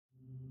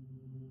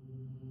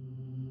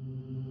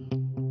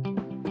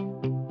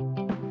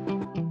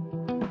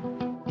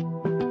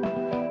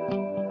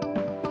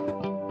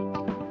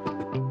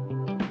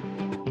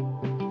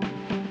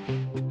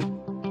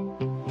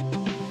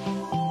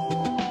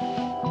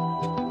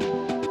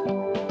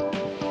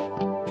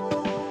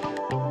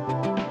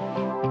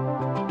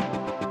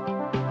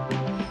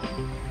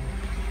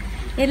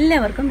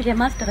എല്ലാവർക്കും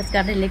രമാസ് ടെറസ്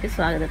ഗാർഡനിലേക്ക്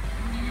സ്വാഗതം.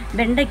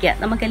 വെണ്ടയ്ക്ക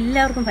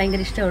നമുക്കെല്ലാവർക്കും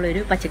ഭയങ്കര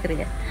ഇഷ്ടമുള്ളൊരു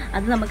പച്ചക്കറിയാണ്.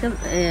 അത് നമുക്ക്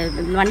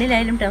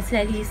മണ്ണിലായാലും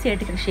ടെറസിലായാലും ഈസി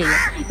ആയിട്ട് കൃഷി ചെയ്യാം.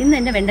 ഇന്ന്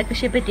എൻ്റെ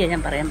വെണ്ടക്കൃഷിയെ പറ്റിയാണ്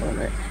ഞാൻ പറയാൻ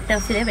പോകുന്നത്.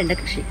 ടെറസിലെ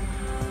വെണ്ടക്കൃഷി.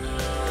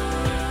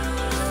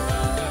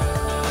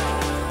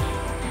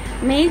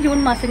 മെയ് ജൂൺ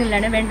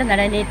മാസങ്ങളിലാണ് വെണ്ട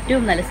നടാൻ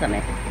ഏറ്റവും നല്ല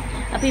സമയം.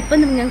 അപ്പോൾ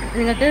ഇപ്പം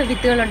നിങ്ങൾക്ക്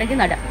വിത്തുകളുണ്ടെങ്കിൽ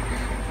നടാം.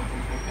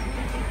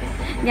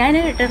 ഞാൻ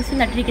ടെറസിൽ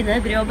നട്ടിരിക്കുന്നത്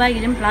ഗ്രോ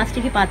ബാഗിലും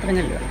പ്ലാസ്റ്റിക്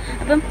പാത്രങ്ങളിലും.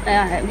 അപ്പം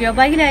ഗ്രോ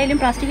ബാഗിലായാലും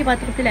പ്ലാസ്റ്റിക്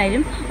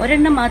പാത്രത്തിലായാലും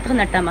ഒരെണ്ണം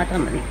മാത്രം നട്ടാൽ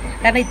മാത്രം മതി.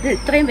 കാരണം ഇത്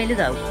ഇത്രയും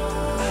വലുതാവും.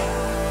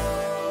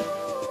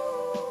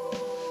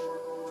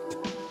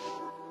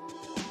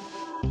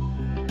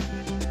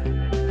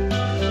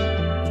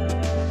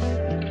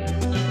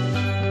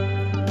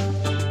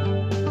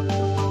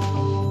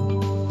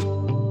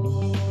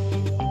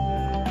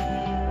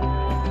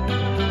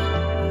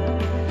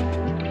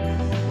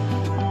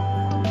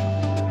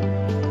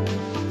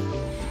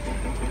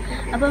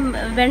 അപ്പം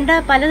വെണ്ട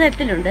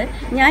പലതരത്തിലുണ്ട്.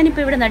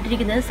 ഞാനിപ്പോൾ ഇവിടെ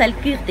നട്ടിരിക്കുന്നത്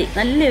സൽകീർത്തി,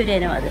 നല്ലൊരു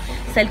ഇനം. അത്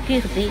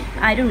സൽകീർത്തി,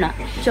 അരുണ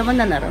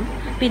ചുവന്ന നിറം,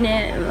 പിന്നെ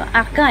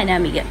അക്ക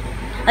അനാമിക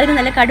അതിന്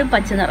നല്ല കടും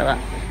പച്ച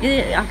നിറമാണ്. ഇത്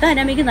അക്ക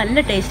അനാമിക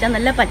നല്ല ടേസ്റ്റാണ്,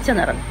 നല്ല പച്ച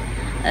നിറം.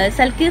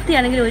 സൽകീർത്തി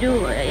ആണെങ്കിൽ ഒരു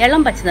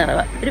ഇളം പച്ച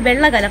നിറമാണ്, ഒരു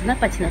വെള്ള കലർന്ന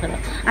പച്ച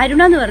നിറമാണ്.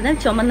 അരുണ എന്ന് പറഞ്ഞാൽ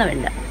ചുമന്ന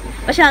വെണ്ട.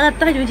 പക്ഷെ അത്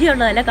അത്ര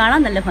രുചിയുള്ളതല്ല,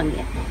 കാണാൻ നല്ല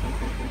ഭംഗിയാണ്.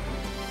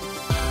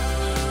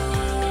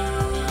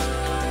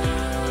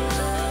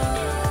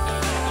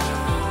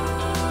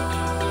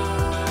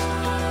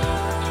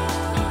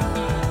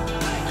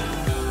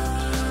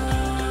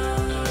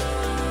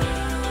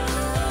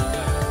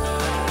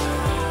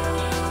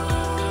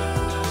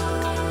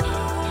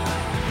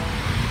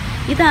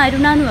 ഇത്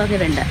അരുണ എന്ന് പറഞ്ഞ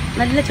വെണ്ട,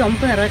 നല്ല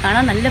ചുമപ്പ് നിറം,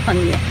 കാണാൻ നല്ല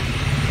ഭംഗിയാണ്.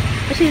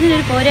 പക്ഷേ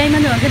ഇതിനൊരു പോരായ്മ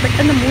എന്ന് പറഞ്ഞാൽ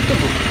പെട്ടെന്ന് മൂത്ത്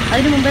പോകും.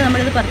 അതിനു മുമ്പേ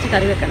നമ്മളിത് പറിച്ച്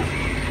കറി വെക്കണം,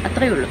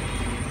 അത്രയേ ഉള്ളൂ.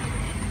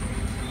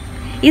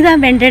 ഇതാ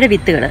വെണ്ടയുടെ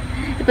വിത്തുകൾ.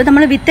 ഇപ്പോൾ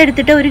നമ്മൾ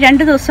വിത്തെടുത്തിട്ട് ഒരു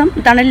 2 ദിവസം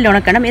തണലിൽ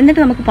ഉണക്കണം,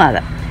 എന്നിട്ട് നമുക്ക്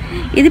പാകാം.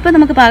 ഇതിപ്പോൾ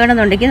നമുക്ക്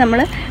പാകണമെന്നുണ്ടെങ്കിൽ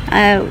നമ്മൾ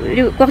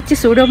ഒരു കുറച്ച്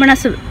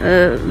സൂഡോമോണാസ്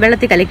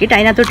വെള്ളത്തിൽ കലക്കിയിട്ട്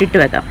അതിനകത്തോട്ട് ഇട്ട്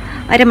വെക്കാം.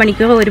 1/2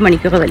 മണിക്കൂറോ 1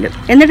 മണിക്കൂറോ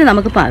വല്ലതും, എന്നിട്ട്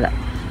നമുക്ക് പാകാം.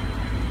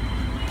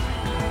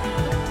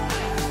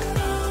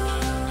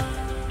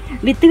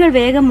 വിത്തുകൾ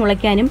വേഗം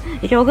മുളയ്ക്കാനും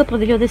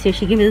രോഗപ്രതിരോധ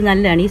ശേഷിക്കും ഇത്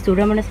നല്ലതാണ്. ഈ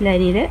സൂഡോമോണസ്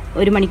ലായനിയിൽ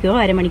 1 മണിക്കൂറോ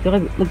 1/2 മണിക്കൂറോ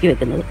മുക്കി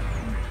വെക്കുന്നത്.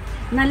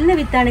 നല്ല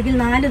വിത്താണെങ്കിൽ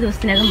 4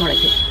 ദിവസത്തിനകം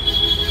മുളയ്ക്കും.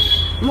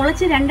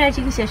 മുളച്ച് 2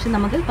 ആഴ്ചയ്ക്ക് ശേഷം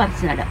നമുക്ക്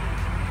പറിച്ച് നടാം.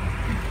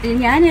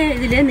 ഞാൻ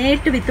ഇതിൽ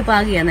നേരിട്ട് വിത്ത്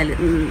പാകുകയാണ്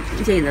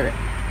ചെയ്യുന്നത്.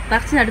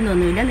 പറിച്ച്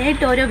നടുന്നൊന്നുമില്ല,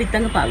 നേരിട്ട് ഓരോ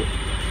വിത്തങ്ങ് പാകും.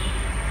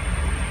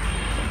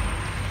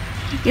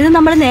 ഇത്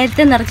നമ്മൾ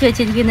നേരത്തെ നിറച്ച്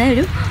വെച്ചിരിക്കുന്ന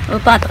ഒരു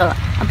പാത്രമാണ്.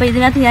 അപ്പോൾ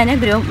ഇതിനകത്ത് ഞാൻ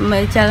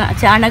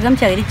ചാണകം,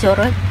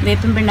 ചകിരിച്ചോറ്,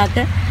 വേപ്പിൻ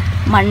പിണ്ണാക്ക്,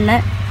 മണ്ണ്,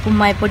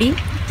 കുമ്മായപ്പൊടി,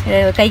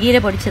 കരിയില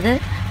പൊടിച്ചത്,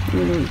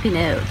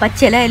 പിന്നെ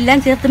പച്ചില എല്ലാം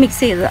ചേർത്ത്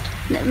മിക്സ്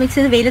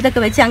ചെയ്ത്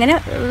വെയിലത്തൊക്കെ വെച്ച് അങ്ങനെ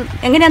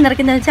എങ്ങനെയാണ്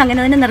നിറയ്ക്കുന്നത് വെച്ചാൽ അങ്ങനെ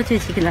തന്നെ നിറച്ച്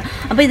വെച്ചിരിക്കുന്നത്.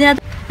 അപ്പോൾ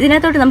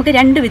ഇതിനകത്തോട്ട് നമുക്ക്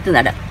 2 വിത്ത്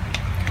നടാം.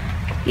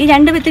 ഈ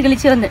 2 വിത്ത്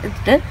കിളിച്ച്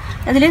വന്നിട്ട്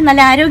അതിൽ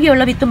നല്ല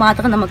ആരോഗ്യമുള്ള വിത്ത്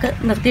മാത്രം നമുക്ക്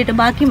നിർത്തിയിട്ട്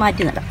ബാക്കി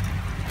മാറ്റി നടാം.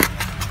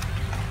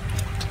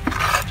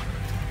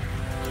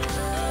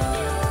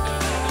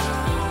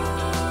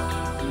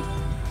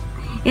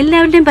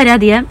 എല്ലാവരുടെയും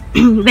പരാതിയാണ്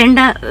വെണ്ട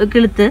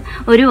കിളുത്ത്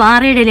ഒരു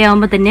 6-7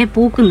 ഇലയാകുമ്പോൾ തന്നെ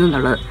പൂക്കുന്നു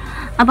എന്നുള്ളത്.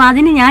 അപ്പോൾ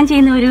അതിന് ഞാൻ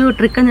ചെയ്യുന്ന ഒരു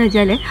ട്രിക്കെന്ന്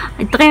വെച്ചാൽ,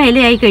 ഇത്രയും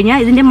ഇലയായി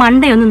കഴിഞ്ഞാൽ ഇതിൻ്റെ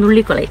മണ്ടയൊന്ന്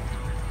നുള്ളിക്കളയും.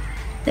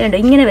 വേണ്ട,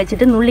 ഇങ്ങനെ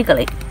വെച്ചിട്ട്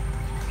നുള്ളിക്കളയും.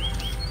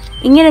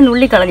 ഇങ്ങനെ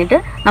നുള്ളിക്കളഞ്ഞിട്ട്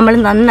നമ്മൾ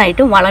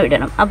നന്നായിട്ട്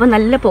വളമിടണം. അപ്പോൾ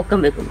നല്ല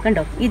പൊക്കം വെക്കും.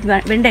 കണ്ടോ, ഈ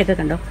വെണ്ടയൊക്കെ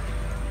കണ്ടോ,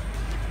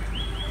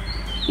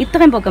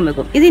 ഇത്രയും പൊക്കം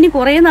വെക്കും. ഇതിനി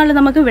കുറേ നാൾ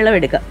നമുക്ക്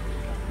വിളവെടുക്കാം.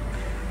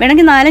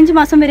 വേണമെങ്കിൽ 4-5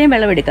 മാസം വരെയും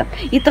വിളവെടുക്കാം.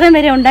 ഇത്രയും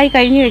വരെ ഉണ്ടായി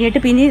കഴിഞ്ഞിട്ട്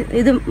പിന്നെ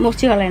ഇത്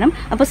മുറിച്ച് കളയണം.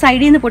 അപ്പോൾ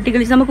സൈഡിൽ നിന്ന്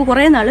പൊട്ടിക്കളിച്ച് നമുക്ക്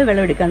കുറേ നാൾ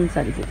വിളവെടുക്കാൻ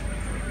സാധിക്കും.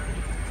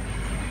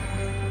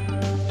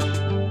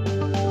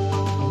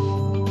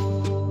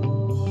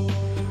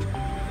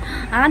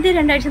 ആദ്യം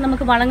 2 ആഴ്ച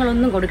നമുക്ക്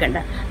വളങ്ങളൊന്നും കൊടുക്കണ്ട.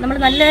 നമ്മൾ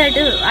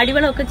നല്ലതായിട്ട്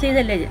അടിവളമൊക്കെ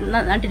ചെയ്തല്ലേ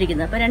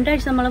നട്ടിരിക്കുന്നത്. അപ്പോൾ 2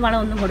 ആഴ്ച നമ്മൾ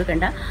വളമൊന്നും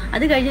കൊടുക്കണ്ട.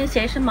 അത് കഴിഞ്ഞതിന്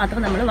ശേഷം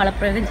മാത്രം നമ്മൾ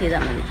വളപ്രയോഗം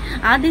ചെയ്താൽ മതി.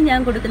 ആദ്യം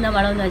ഞാൻ കൊടുക്കുന്ന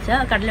വളമെന്ന്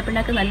വെച്ചാൽ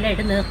കടലപ്പിണ്ണാക്ക്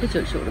നല്ലതായിട്ട്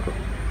നേർപ്പിച്ചൊഴിച്ച് കൊടുക്കും.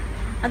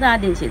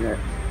 അതാദ്യം ചെയ്യുന്നത്.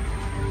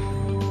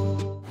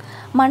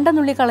 മണ്ട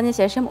നുള്ളി കളഞ്ഞ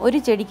ശേഷം ഒരു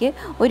ചെടിക്ക്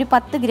ഒരു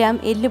 10 ഗ്രാം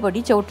എല്ലുപൊടി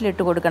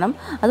ചുവട്ടിലിട്ട് കൊടുക്കണം.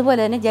 അതുപോലെ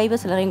തന്നെ ജൈവ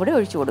സ്ലറിയും കൂടി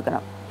ഒഴിച്ചു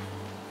കൊടുക്കണം.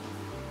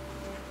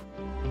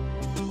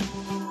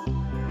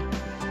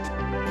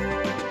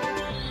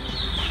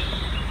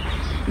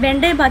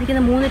 വെണ്ടയെ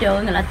ബാധിക്കുന്ന 3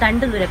 രോഗങ്ങളാണ്: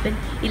 തണ്ടുതുരപ്പൻ,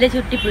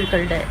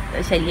 ഇലചുറ്റിപ്പുഴുക്കളുടെ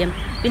ശല്യം,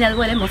 പിന്നെ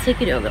അതുപോലെ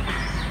മൊസൈക്ക് രോഗം.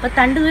 അപ്പോൾ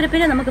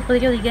തണ്ടുതുരപ്പിനെ നമുക്ക്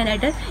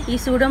പ്രതിരോധിക്കാനായിട്ട് ഈ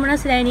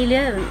സൂഡോമോണാസ് ലായനിയിൽ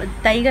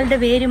തൈകളുടെ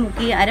വേര്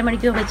മുക്കി 1/2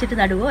 മണിക്കൂർ വെച്ചിട്ട്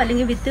നടുവോ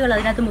അല്ലെങ്കിൽ വിത്തുകൾ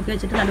അതിനകത്ത് മുക്കി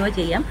വെച്ചിട്ട് നടുവോ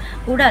ചെയ്യാം.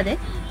 കൂടാതെ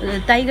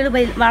തൈകൾ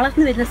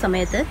വളർന്നു വരുന്ന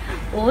സമയത്ത്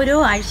ഓരോ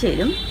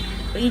ആഴ്ചയിലും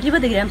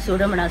 20 ഗ്രാം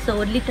സൂഡോമോണാസ്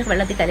 1 ലിറ്റർ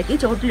വെള്ളത്തിൽ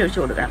കലക്കി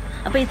ചോട്ടിലൊഴിച്ച് കൊടുക്കണം.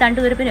 അപ്പോൾ ഈ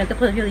തണ്ടുതുരപ്പിനെയൊക്കെ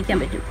പ്രതിരോധിക്കാൻ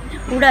പറ്റും.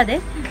 കൂടാതെ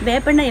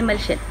വേപ്പെണ്ണ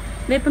എമൽഷൻ,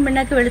 വേപ്പിൻ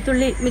പിണ്ണാക്ക്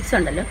വെളുത്തുള്ളി മിക്സ്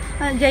ഉണ്ടല്ലോ,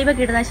 ജൈവ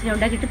കീടനാശിനി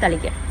ഉണ്ടാക്കിയിട്ട്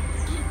തളിക്കാം.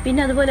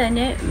 പിന്നെ അതുപോലെ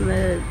തന്നെ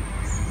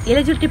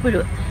ഇലചുറ്റിപ്പുഴു,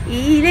 ഈ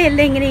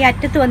ഇലയെല്ലാം ഇങ്ങനെ ഈ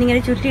അറ്റത്ത് വന്നിങ്ങനെ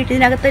ചുറ്റിയിട്ട്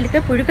ഇതിനകത്തേക്ക്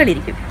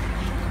പുഴുക്കളിരിക്കും.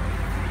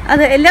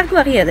 അത് എല്ലാവർക്കും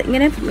അറിയാം. അത്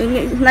ഇങ്ങനെ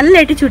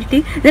നല്ലതായിട്ട് ചുരുട്ടി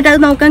എന്നിട്ട് അത്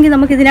നോക്കാമെങ്കിൽ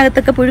നമുക്ക്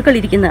ഇതിനകത്തൊക്കെ പുഴുക്കൾ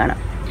ഇരിക്കുന്നതാണ്.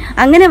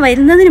 അങ്ങനെ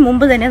വരുന്നതിന്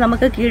മുമ്പ് തന്നെ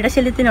നമുക്ക്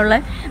കീടശല്യത്തിനുള്ള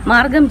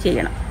മാർഗം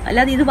ചെയ്യണം.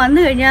 അല്ലാതെ ഇത് വന്നു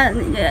കഴിഞ്ഞാൽ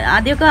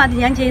ആദ്യമൊക്കെ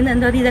ഞാൻ ചെയ്യുന്നത്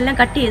എന്താ, ഇതെല്ലാം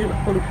കട്ട് ചെയ്ത്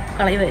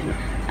കളയുമായിരുന്നു.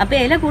 അപ്പോൾ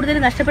ഇല കൂടുതൽ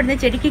നഷ്ടപ്പെടുന്ന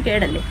ചെടിക്ക്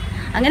കേടല്ലേ.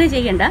 അങ്ങനെ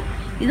ചെയ്യേണ്ട.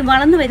 ഇത്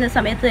വളർന്നു വരുന്ന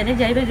സമയത്ത് തന്നെ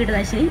ജൈവ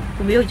കീടനാശിനി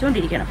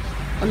ഉപയോഗിച്ചുകൊണ്ടിരിക്കണം.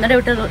 1.5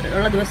 വിട്ട്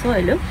ഉള്ള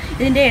ദിവസമല്ലോ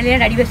ഇതിൻ്റെ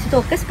ഇലയുടെ അടിവശത്തും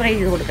ഒക്കെ സ്പ്രേ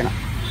ചെയ്ത് കൊടുക്കണം.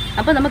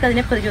 അപ്പോൾ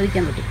നമുക്കതിനെ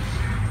പ്രതിരോധിക്കാൻ പറ്റും.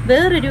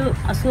 വേറൊരു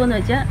അസുഖം എന്ന്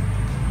വെച്ചാൽ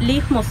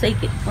ലീഫ്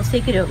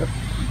മൊസൈക്ക് രോഗം.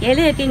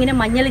 ഇലയൊക്കെ ഇങ്ങനെ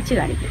മഞ്ഞളിച്ച്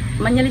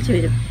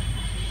വരും.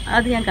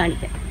 അത് ഞാൻ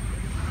കാണിക്കാം.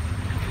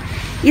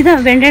 ഇത്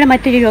വെണ്ടയുടെ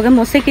മറ്റൊരു രോഗം,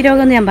 മൊസൈക്ക്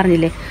രോഗം എന്ന് ഞാൻ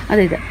പറഞ്ഞില്ലേ,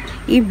 ഇത്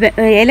ഈ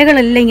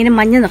ഇലകളെല്ലാം ഇങ്ങനെ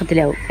മഞ്ഞ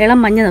നിറത്തിലാവും. ഇളം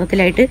മഞ്ഞ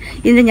നിറത്തിലായിട്ട്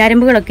ഇതിൻ്റെ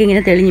ഞരമ്പുകളൊക്കെ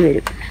ഇങ്ങനെ തെളിഞ്ഞു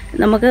വരും.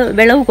 നമുക്ക്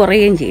വിളവ്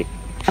കുറയുകയും ചെയ്യും.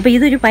 അപ്പോൾ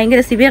ഇതൊരു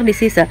ഭയങ്കര സിവിയർ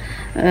ഡിസീസാണ്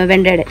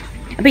വെണ്ടയുടെ.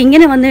 അപ്പോൾ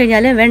ഇങ്ങനെ വന്നു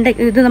കഴിഞ്ഞാൽ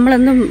ഇത്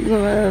നമ്മളൊന്നും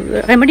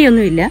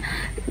റെമഡിയൊന്നുമില്ല.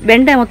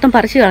 വെണ്ട മൊത്തം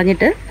പറിച്ച്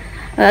കളഞ്ഞിട്ട്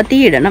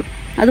തീയിടണം.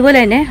 അതുപോലെ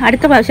തന്നെ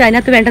അടുത്ത പ്രാവശ്യം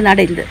അതിനകത്ത് വേണ്ട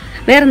നടരുത്,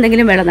 വേറെ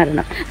എന്തെങ്കിലും വിള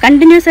നടണം.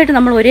 കണ്ടിന്യൂസ് ആയിട്ട്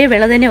നമ്മൾ ഒരേ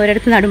വിള തന്നെ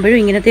ഒരിടത്ത് നടുമ്പോഴും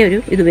ഇങ്ങനത്തെ ഒരു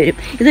ഇത് വരും.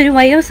 ഇതൊരു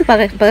വൈറസ്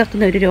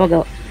പകർത്തുന്ന ഒരു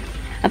രോഗമാണ്.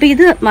 അപ്പോൾ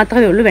ഇത്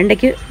മാത്രമേ ഉള്ളൂ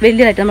വെണ്ടയ്ക്ക്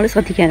വലിയതായിട്ട് നമ്മൾ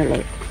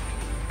ശ്രദ്ധിക്കാനുള്ളത്.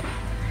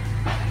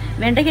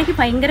 വെണ്ടയ്ക്ക്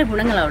ഭയങ്കര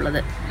ഗുണങ്ങളാണ്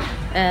ഉള്ളത്.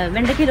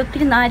 വെണ്ടയ്ക്കയിൽ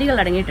ഒത്തിരി നാരുകൾ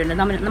അടങ്ങിയിട്ടുണ്ട്.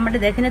 നമ്മുടെ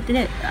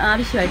ദഹനത്തിന്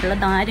ആവശ്യമായിട്ടുള്ള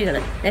നാരുകൾ,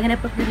 ദഹന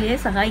പ്രക്രിയയെ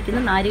സഹായിക്കുന്ന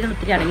നാരുകൾ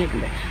ഒത്തിരി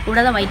അടങ്ങിയിട്ടുണ്ട്.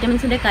 കൂടാതെ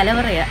വൈറ്റമിൻസിൻ്റെ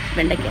കലവറയാണ്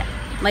വെണ്ടയ്ക്ക.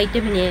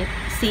 വൈറ്റമിൻ എ,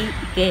 സി,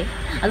 കെ,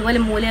 അതുപോലെ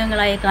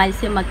മൂലകങ്ങളായ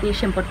calcium,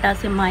 magnesium,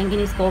 potassium,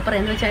 manganese, copper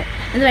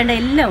എന്ന് വേണ്ട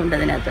എല്ലാം ഉണ്ട്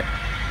അതിനകത്ത്.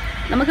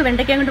 നമുക്ക്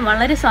വെണ്ടയ്ക്ക കൊണ്ട്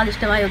വളരെ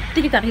സ്വാദിഷ്ടമായ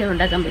ഒത്തിരി കറികൾ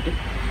ഉണ്ടാക്കാൻ പറ്റും.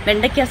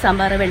 വെണ്ടയ്ക്ക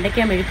സാമ്പാർ,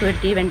 വെണ്ടയ്ക്ക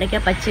മെഴുക്കുവരട്ടി, വെണ്ടയ്ക്ക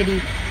പച്ചടി,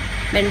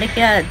 വെണ്ടയ്ക്ക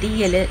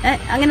തീയൽ,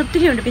 അങ്ങനെ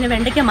ഒത്തിരി ഉണ്ട്. പിന്നെ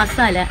വെണ്ടയ്ക്ക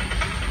മസാല,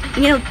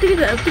 ഇങ്ങനെ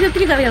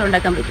ഒത്തിരി കറികൾ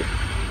ഉണ്ടാക്കാൻ പറ്റും.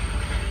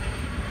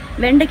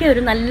 വെണ്ടയ്ക്ക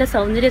ഒരു നല്ല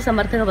സൗന്ദര്യ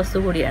സമർത്ഥക വസ്തു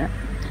കൂടിയാണ്.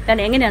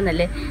 കാരണം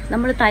എങ്ങനെയാണെന്നല്ലേ,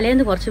 നമ്മൾ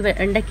തലേന്ന് കുറച്ച്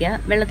വെണ്ടയ്ക്ക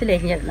വെള്ളത്തിൽ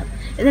അരിഞ്ഞിടണം.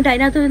 എന്നിട്ട്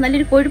അതിനകത്ത്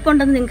നല്ലൊരു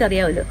കൊഴുപ്പുണ്ടെന്ന് നിങ്ങൾക്ക്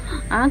അറിയാമല്ലോ.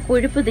 ആ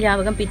കൊഴുപ്പ്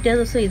ദ്രാവകം പിറ്റേ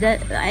ദിവസം ഇത്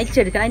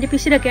അയച്ചെടുക്കണം. അതിൻ്റെ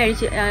പിശിലൊക്കെ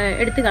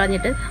എടുത്ത്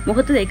കളഞ്ഞിട്ട്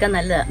മുഖത്ത് തേക്കാൻ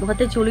നല്ലതാണ്.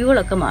 മുഖത്തെ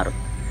ചുളിവുകളൊക്കെ മാറും.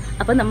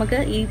 അപ്പം നമുക്ക്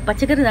ഈ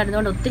പച്ചക്കറി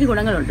നടുന്നതുകൊണ്ട് ഒത്തിരി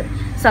ഗുണങ്ങളുണ്ട്.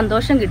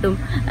 സന്തോഷം കിട്ടും,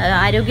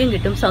 ആരോഗ്യം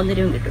കിട്ടും,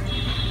 സൗന്ദര്യവും കിട്ടും.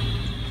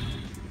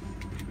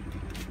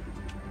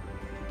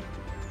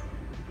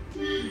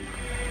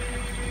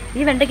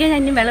 ഈ വെണ്ടയ്ക്ക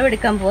ഞാൻ ഇനി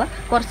വിളവെടുക്കാൻ പോവാം.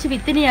 കുറച്ച്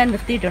വിത്തിന് ഞാൻ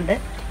നിർത്തിയിട്ടുണ്ട്.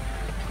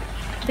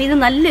 അപ്പോൾ ഇത്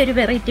നല്ലൊരു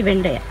വെറൈറ്റി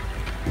വെണ്ടയാണ്.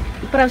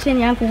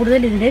 ഇപ്രാവശ്യം ഞാൻ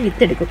കൂടുതൽ ഇതിൻ്റെ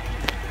വിത്തെടുക്കും.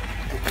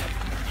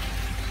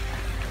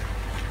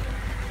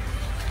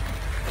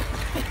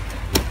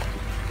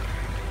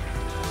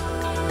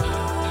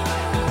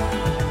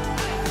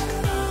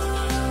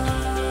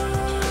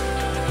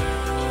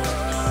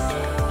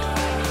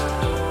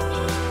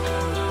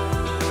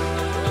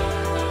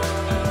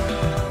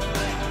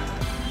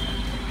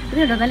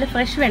 ഇതുണ്ടോ, നല്ല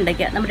ഫ്രഷ്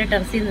വെണ്ടയ്ക്ക നമ്മുടെ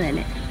ടെറസിൽ നിന്ന്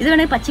തന്നെ. ഇത്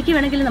വേണമെങ്കിൽ പച്ചയ്ക്ക്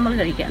വേണമെങ്കിൽ നമുക്ക്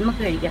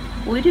കഴിക്കാം.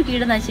 ഒരു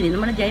കീടനാശിനി,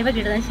 നമ്മുടെ ജൈവ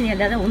കീടനാശിനി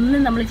അല്ലാതെ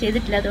ഒന്നും നമ്മൾ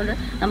ചെയ്തിട്ടില്ലാത്തതുകൊണ്ട്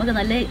നമുക്ക്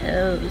നല്ല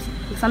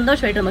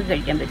സന്തോഷമായിട്ട് നമുക്ക്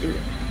കഴിക്കാൻ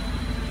പറ്റും.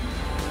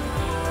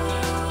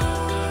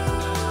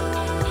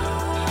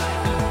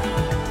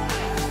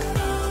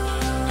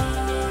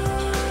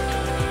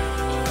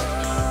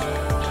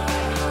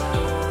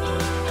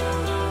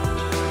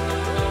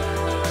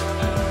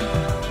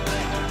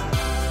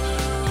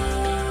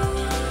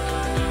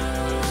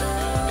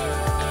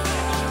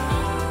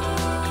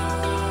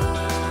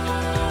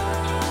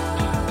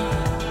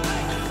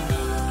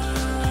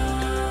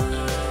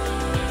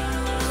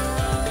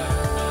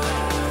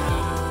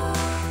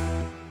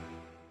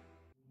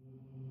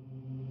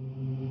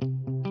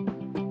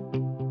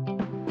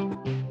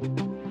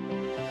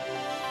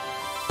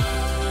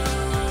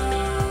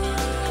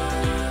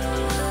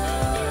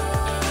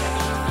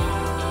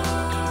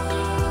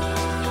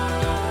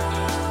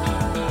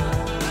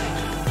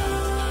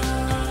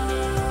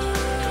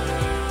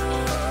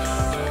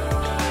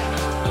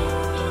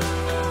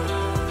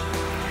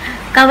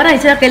 കവർ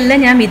അയച്ചവർക്കെല്ലാം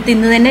ഞാൻ വിത്ത്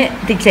ഇന്ന് തന്നെ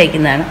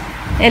തിരിച്ചയക്കുന്നതാണ്.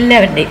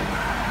 എല്ലാവരുടെയും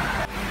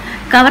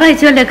കവർ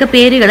അയച്ചവരുടെയൊക്കെ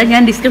പേരുകൾ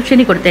ഞാൻ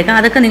ഡിസ്ക്രിപ്ഷനിൽ കൊടുത്തേക്കാം.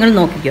 അതൊക്കെ നിങ്ങൾ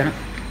നോക്കിക്കണം.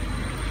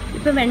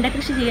 ഇപ്പോൾ വെണ്ട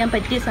കൃഷി ചെയ്യാൻ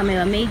പറ്റിയ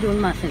സമയമാണ് മെയ് ജൂൺ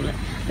മാസങ്ങൾ.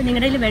 അപ്പോൾ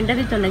നിങ്ങളുടെ കയ്യിൽ വെണ്ട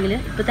വിത്തുണ്ടെങ്കിൽ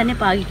ഇപ്പോൾ തന്നെ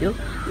പാകിക്കോ,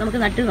 നമുക്ക്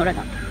നട്ടു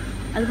തുടങ്ങാം.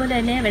 അതുപോലെ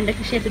തന്നെ വെണ്ട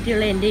കൃഷിയെ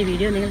പറ്റിയുള്ള എൻ്റെ ഈ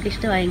വീഡിയോ നിങ്ങൾക്ക്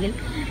ഇഷ്ടമായെങ്കിൽ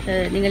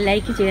നിങ്ങൾ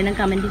ലൈക്ക് ചെയ്യണം,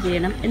 കമൻറ്റ്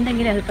ചെയ്യണം.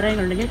 എന്തെങ്കിലും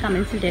അഭിപ്രായങ്ങളുണ്ടെങ്കിൽ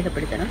കമൻസിൽ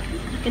രേഖപ്പെടുത്തണം.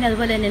 പിന്നെ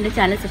അതുപോലെ തന്നെ എൻ്റെ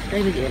ചാനൽ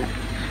സബ്സ്ക്രൈബ് ചെയ്യണം.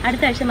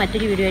 അടുത്ത ആഴ്ച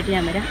മറ്റൊരു വീഡിയോ ആയിട്ട്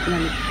ഞാൻ വരാം.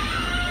 നന്ദി.